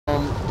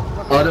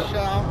I don't,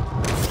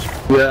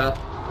 yeah,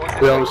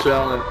 we all was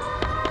shouting.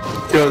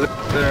 Yo,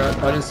 there,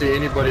 I didn't see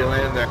anybody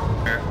land there.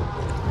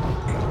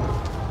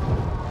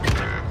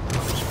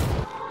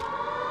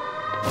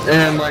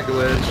 And my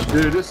glitch.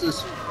 Dude, this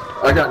is...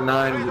 I got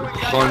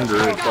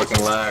 900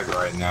 fucking lag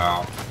right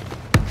now.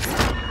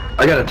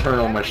 I gotta turn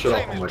on my shit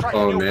off on my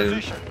phone,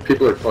 man.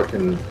 People are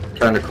fucking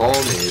trying to call me.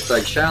 It's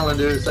like, Shallon,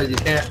 dude, it's like you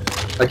can't...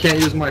 I can't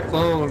use my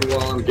phone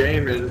while I'm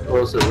gaming or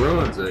else it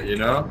ruins it, you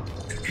know?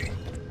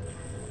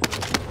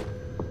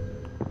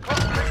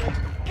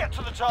 Get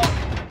to the top.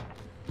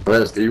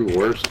 That's the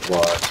worst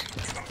spot.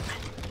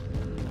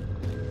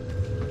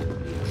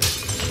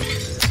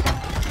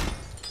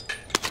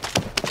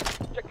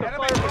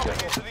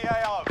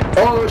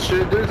 Oh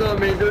shit, dude's on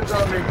me, dude's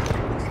on me.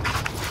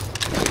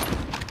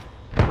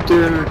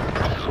 Dude,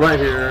 right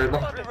here.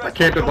 I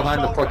camped it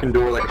behind the fucking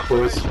door like a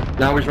puss.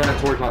 Now he's running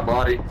towards my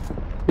body.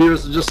 He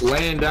was just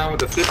laying down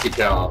with a 50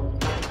 cal.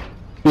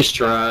 He's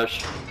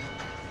trash.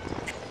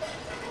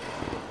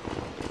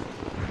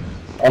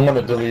 I'm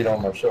gonna delete all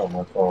my shit on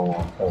my phone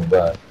while I'm coming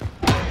back.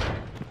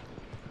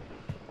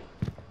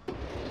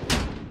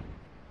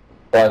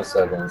 5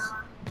 seconds.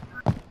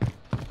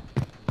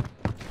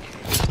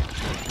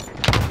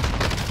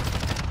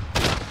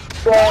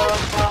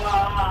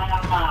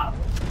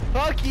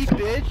 Fuck you,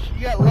 bitch.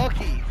 You got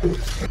lucky.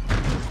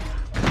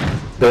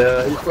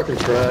 Yeah, he's fucking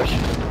trash.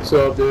 What's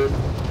up, dude?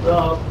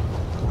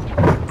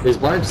 He's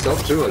by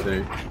himself too, I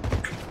think.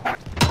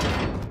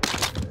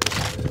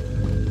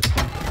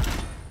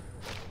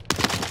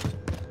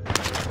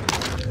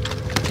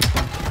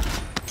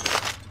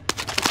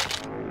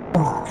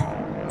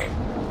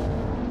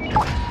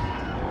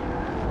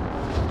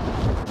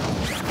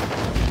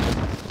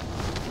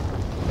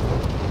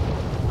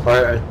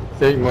 I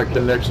think my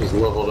connection's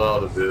leveled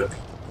out a bit.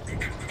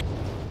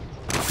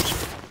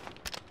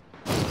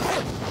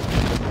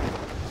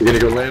 You gonna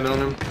go land on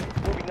him?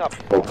 Moving up.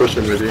 I'll push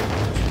him with you.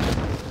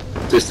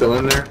 Is he still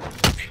in there?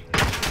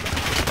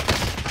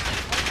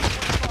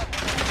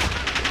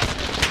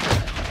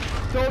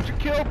 Soldier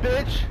kill,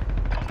 bitch.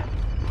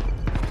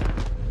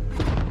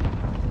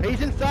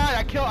 He's inside.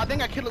 I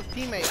think I killed his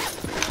teammate.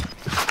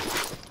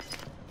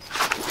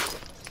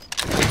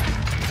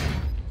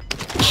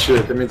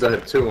 Shit, that means I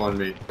have 2 on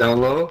me.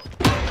 Down low?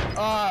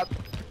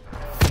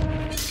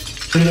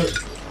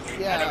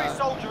 Yeah. Enemy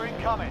soldier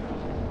incoming.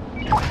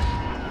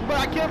 But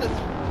I killed his... I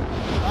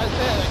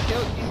said I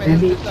killed his teammate.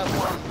 It's just that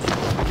one.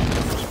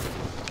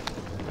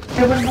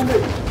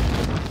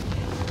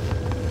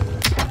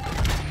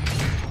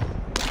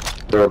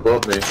 They're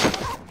above me.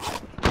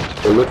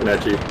 They're looking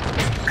at you.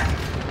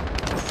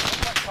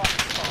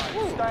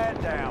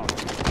 Stand down.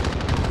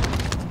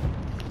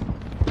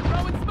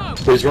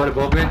 He's right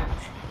above me.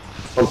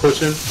 I'm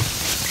pushing.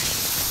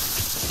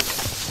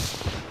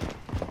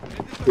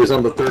 He's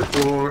on the 3rd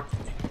floor.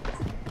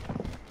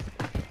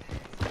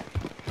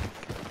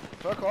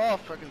 Fuck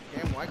off, fucking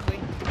scam likely.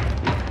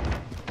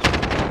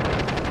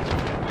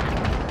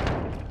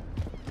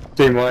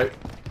 Team white.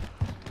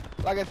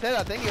 Like I said,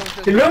 I think it was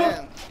just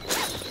Hello?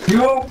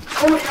 Yo,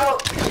 oh,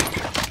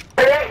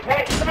 hey,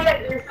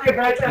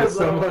 It's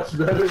so much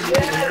better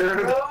than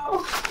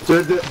bro.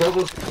 Dude,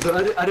 Bubbles,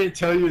 I didn't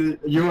tell you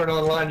that you weren't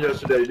online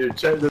yesterday, dude.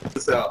 Check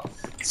this out.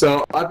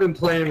 So, I've been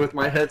playing with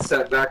my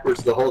headset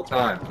backwards the whole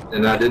time,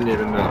 and I didn't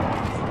even know.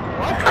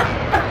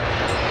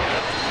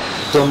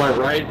 So my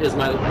right was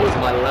my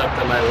left,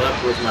 and my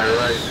left was my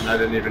right, and I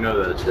didn't even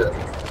know that shit.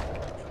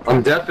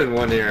 I'm deaf in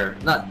one ear.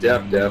 Not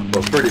deaf,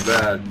 but pretty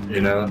bad, you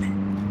know?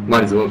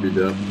 Might as well be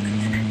deaf.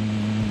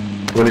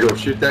 Wanna go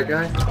shoot that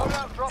guy?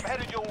 Loadout drop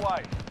headed your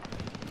way.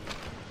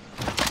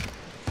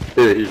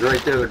 Dude, he's right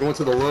there. They're going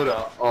to the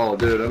loadout. Oh,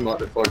 dude, I'm about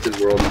to fuck his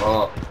world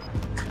up.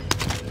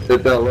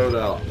 Hit that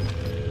loadout.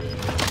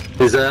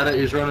 He's at it.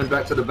 He's running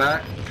back to the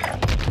back.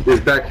 He's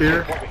back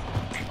here. Fuck,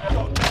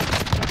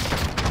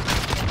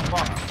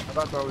 I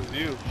thought that was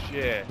you.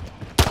 Shit.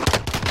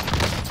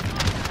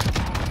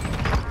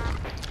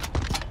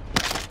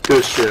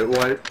 Good shit,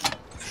 White.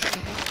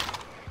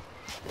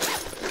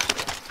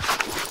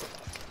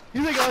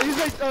 He's like,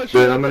 oh shit.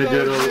 Dude, I'm gonna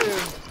get over.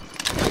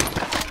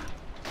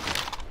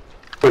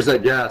 Where's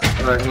that gas?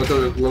 Alright, I'm gonna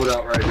throw the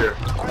loadout right here.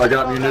 I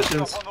got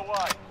munitions. On the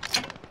way.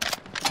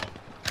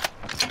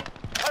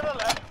 To the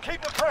left,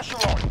 keep the pressure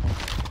on.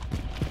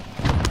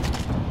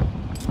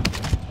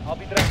 I'll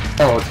be there.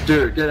 Oh,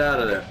 dude, get out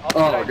of there.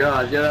 Oh,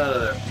 God, get out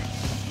of there.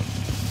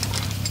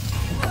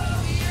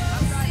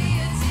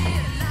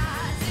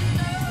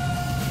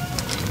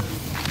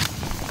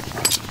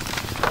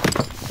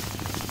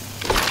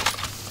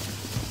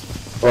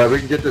 Alright, we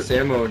can get this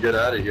ammo and get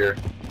out of here.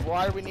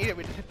 Why do we need it?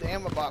 We just hit the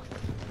ammo box.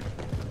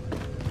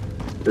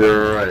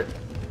 You're right.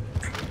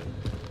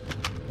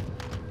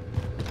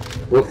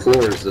 What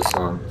floor is this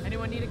on?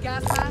 Anyone need a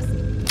gas mask? You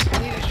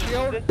need a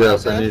shield?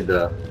 Yes, I need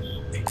that.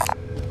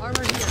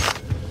 Armor here.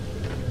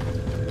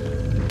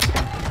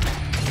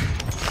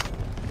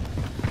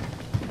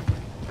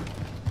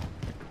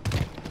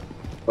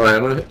 Alright,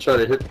 I'm gonna try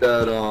to hit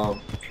that,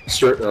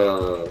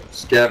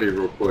 scabby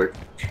real quick.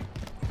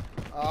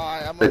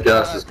 I'm The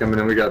gas is coming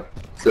in, we got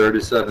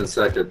 37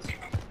 seconds.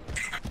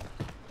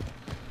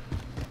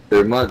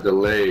 Dude, my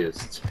delay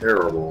is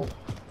terrible.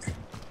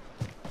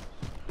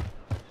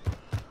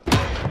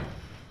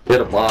 Hit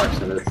a box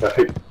and it's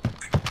like,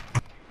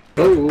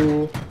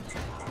 oh.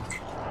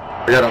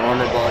 I got an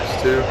armor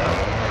box too.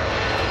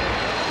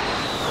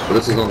 Oh,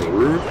 this is on the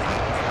roof.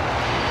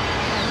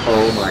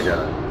 Oh my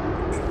god.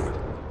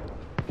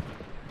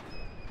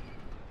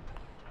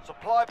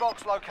 Supply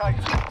box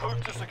located.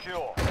 Move to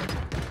secure.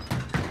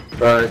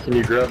 Alright, can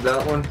you grab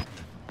that one?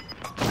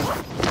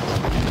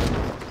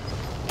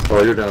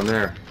 Oh, you're down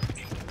there.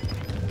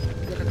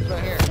 It's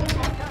right here.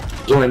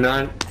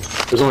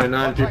 There's only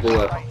nine people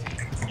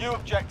left. New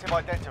objective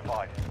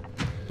identified.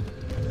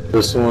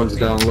 This one's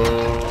down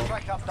low.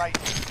 Track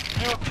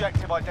updated. New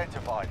objective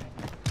identified.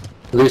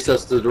 At least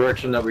that's the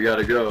direction that we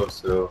gotta go,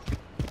 so.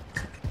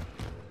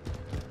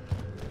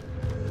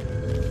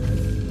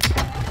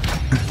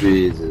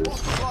 Jesus.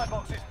 Supply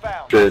box is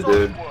found. Good, Solid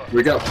dude. work.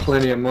 We got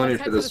plenty of money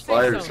Let's for head to this the safe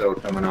fire zone. sale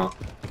coming out.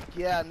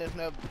 Yeah, and there's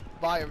no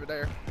buy over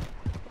there.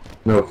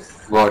 No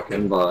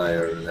fucking buy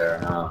over there,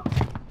 huh?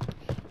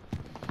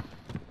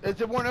 Is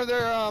there one over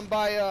there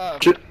by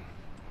Shit.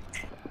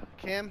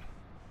 Kim?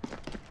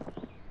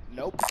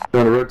 Nope. You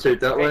wanna rotate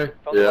that way?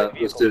 Yeah,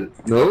 let's do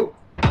it. Nope.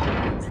 So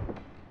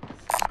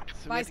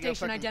we Buy have to go station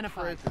fucking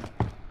identified. prison.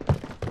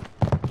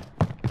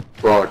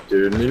 Fuck,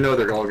 dude. And you know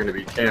they're all gonna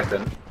be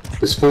camping.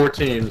 There's 4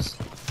 teams.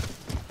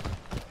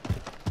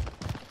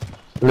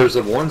 And there's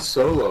a one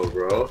solo,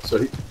 bro.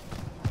 So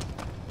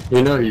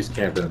you know he's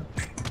camping.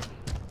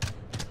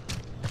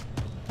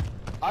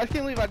 I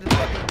can't believe I just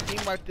fucking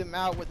team wiped them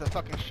out with a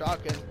fucking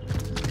shotgun.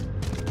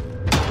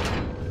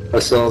 I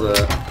saw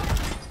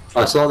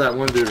that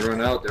one dude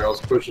run out there. I was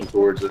pushing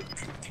towards it.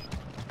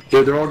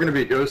 Dude, they're all gonna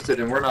be ghosted,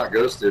 and we're not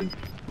ghosted.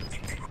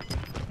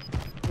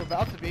 We're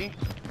about to be.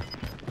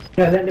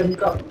 Yeah, let them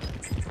go.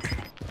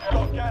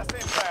 Got gas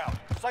inbound.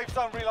 Safe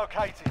zone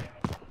relocated.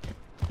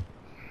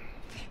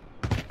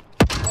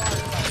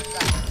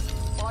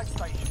 Buy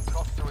station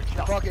costs to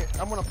adjust. Fuck it,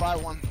 I'm gonna buy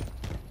one.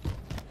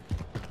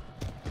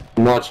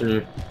 I'm watching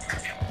you.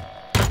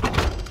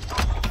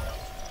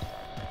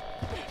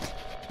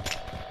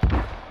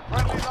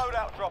 Friendly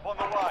loadout drop on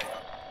the way.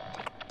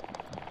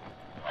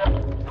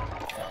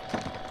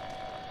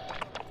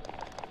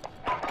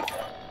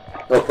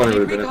 How funny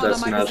would have Keep been if recon that on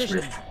my smashed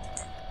me. position.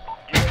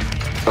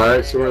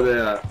 Alright, so where are they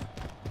at?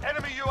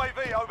 Enemy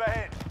UAV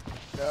overhead.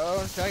 No,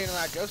 I'm telling you they're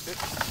not ghosted.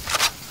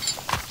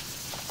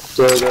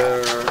 So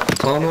they're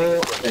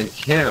Tunnel and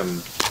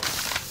Kim.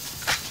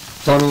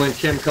 Tunnel and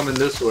Kim coming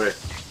this way.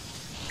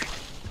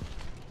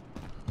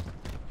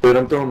 Dude,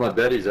 I'm throwing my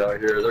Bettys out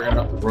here. They're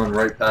gonna have to run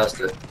right past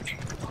it.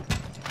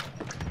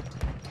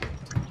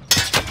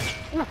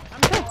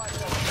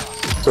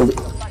 So,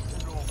 Back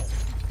to normal.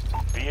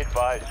 Be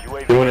advised,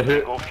 UAV you wanna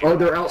hit? bingo fuel Oh,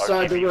 they're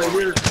outside. They're right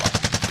here.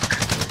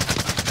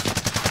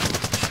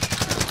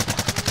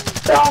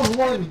 Down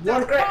one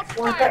crack,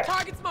 one Fire, crack.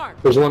 target's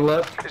marked. There's one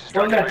left.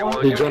 One left,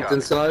 one He jumped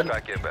inside.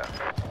 Okay.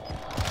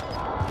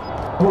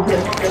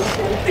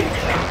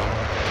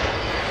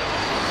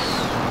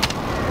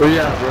 Where you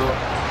at, bro?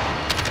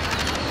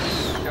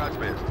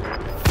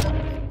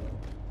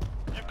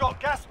 You've got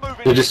gas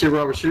moving. Did you see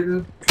where I was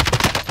shooting?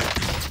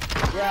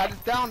 Yeah, I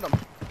just downed them.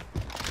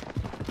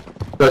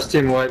 Best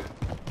team wipe.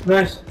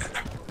 Nice.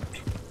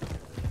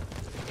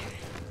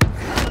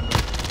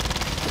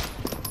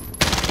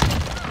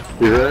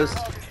 You rest?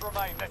 Targets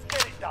remain. Let's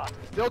get it done.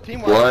 Still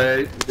team wipe.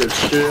 White. Good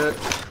shit.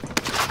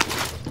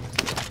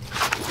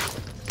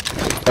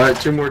 Alright,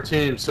 2 more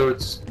teams. So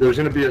there's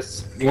gonna be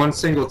one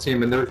single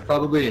team, and they're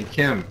probably in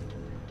Kim.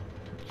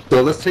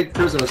 So let's take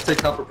prison. Let's take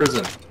Copper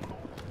Prison.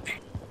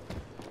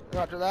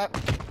 After that.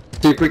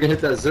 See if we can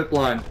hit that zip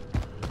line.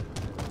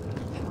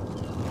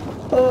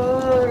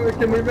 Oh,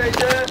 can we make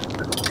it?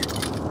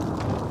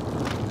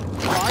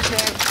 Oh, I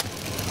can.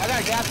 I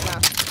got a gas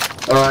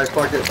mask. Alright,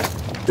 fuck it.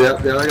 Yeah,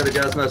 I got a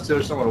gas mask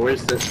too, so I don't want to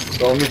waste it.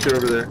 So I'll meet you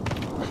over there.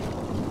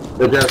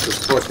 The gas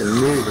is fucking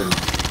moving.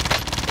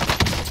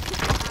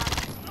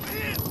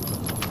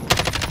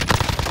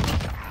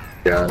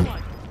 God.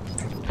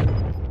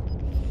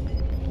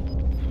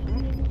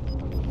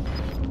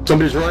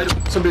 Somebody's right.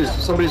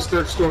 Somebody's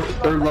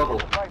third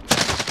level.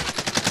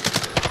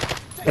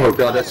 Oh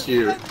god, that's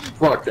you.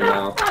 Fucking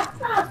hell.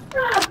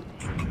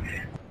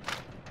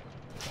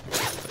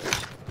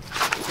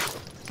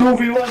 Two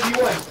v one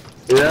v one.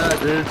 Yeah,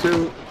 dude,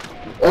 too.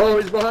 Oh,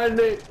 he's behind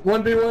me.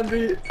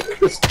 1v1v.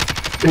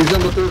 He's on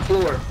the 3rd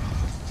floor.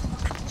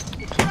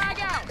 Frag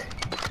out.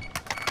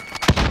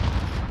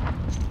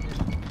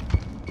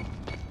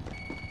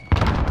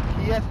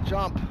 He has to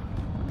jump.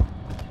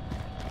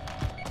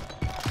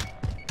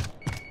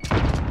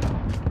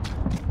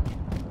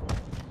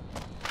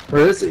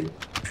 Where is he?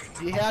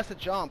 He has to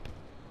jump.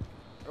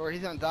 Or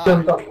he's gonna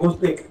Jump die. up, go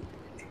stick.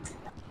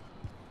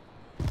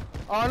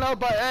 Oh no,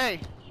 but hey.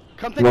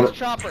 Come take What? this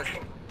chopper.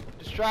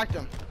 Distract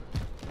him.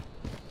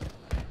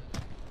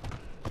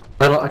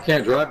 I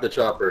can't drive the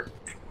chopper.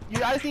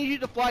 I just need you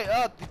to fly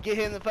up to get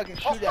him to fucking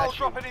shoot Hostiles at you.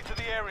 dropping into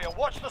the area.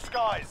 Watch the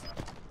skies.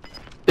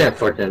 Can't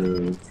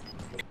fucking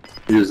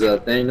use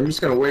that thing. I'm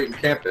just gonna wait and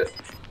camp it.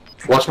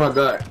 Watch my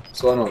back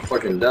so I don't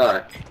fucking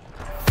die.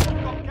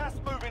 Got gas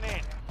moving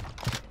in.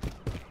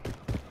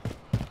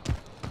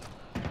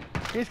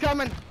 He's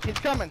coming. He's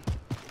coming.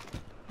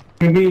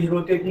 Maybe he's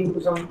rotating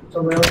to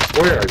somewhere else.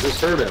 Where? I just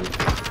heard him.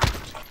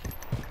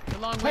 The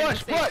long way to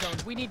Push, the safe push. zone.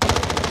 We need to.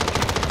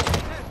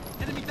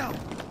 Enemy down.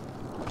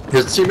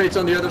 His teammates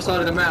on the other side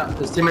of the map.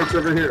 His teammates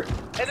over here.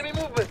 Enemy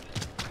movement.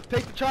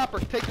 Take the chopper.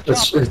 Take the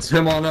It's, chopper. it's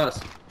him on us.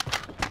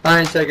 I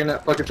ain't taking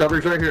that fucking chopper.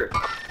 He's right here.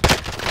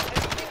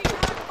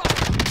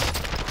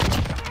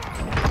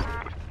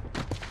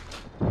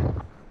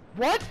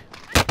 What?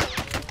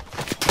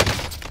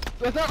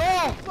 That's not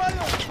all.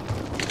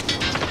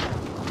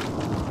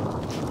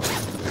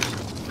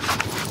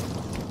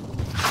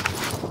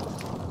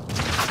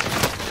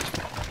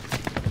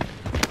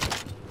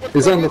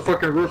 He's on the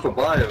fucking roof of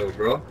Bio,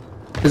 bro.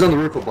 He's on the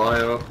roof of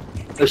Bio.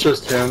 It's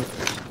just him.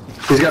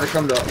 He's got to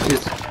come to.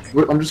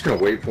 I'm just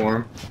gonna wait for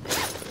him.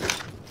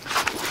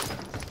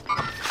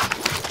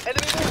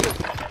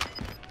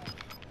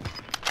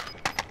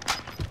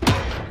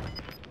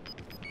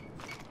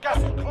 Gas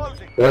is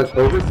closing. What?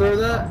 Overthrow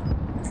that?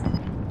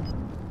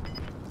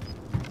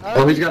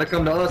 Oh, he's got to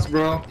come to us,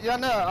 bro. Yeah,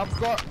 no.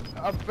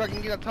 I'm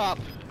fucking get up top.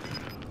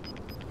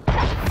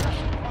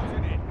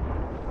 Closing in.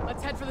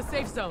 Let's head for the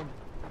safe zone.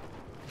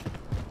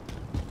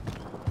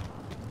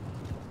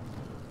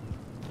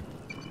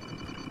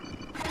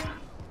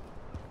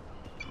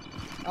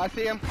 I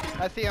see him.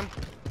 I see him.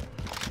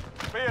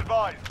 Be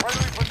advised.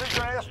 Friendly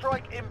precision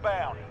airstrike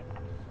inbound.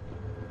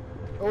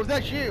 Oh, was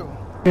that you?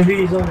 Maybe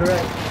he's on the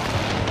right.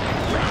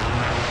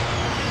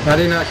 How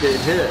did he not get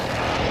hit?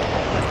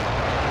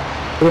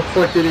 Where the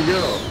fuck did he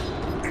go?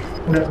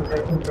 No,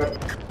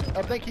 right.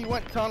 I think he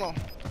went tunnel.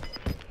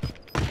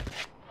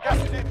 Gas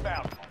is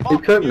inbound. He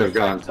Mark couldn't new have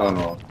gone safe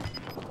tunnel.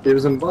 He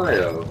was in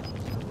Bio. zone.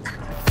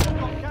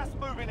 Got gas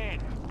moving in.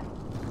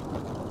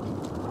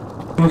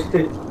 Most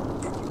it.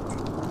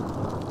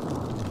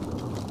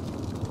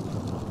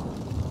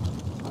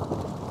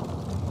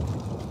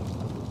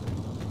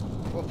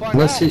 We'll find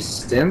Unless out. he's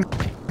stem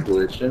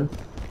glitching.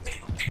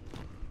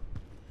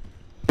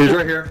 He's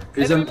right here.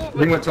 He's in.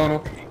 He went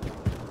tunnel.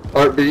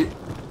 Heartbeat.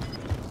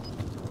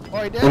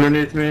 Oh, he did?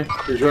 Underneath me.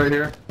 He's right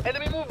here.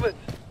 Enemy movement.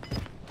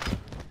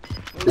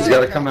 He's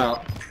got to come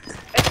out.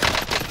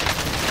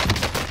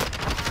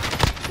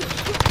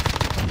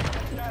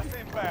 Gas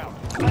inbound.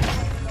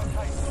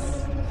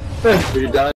 Did he die?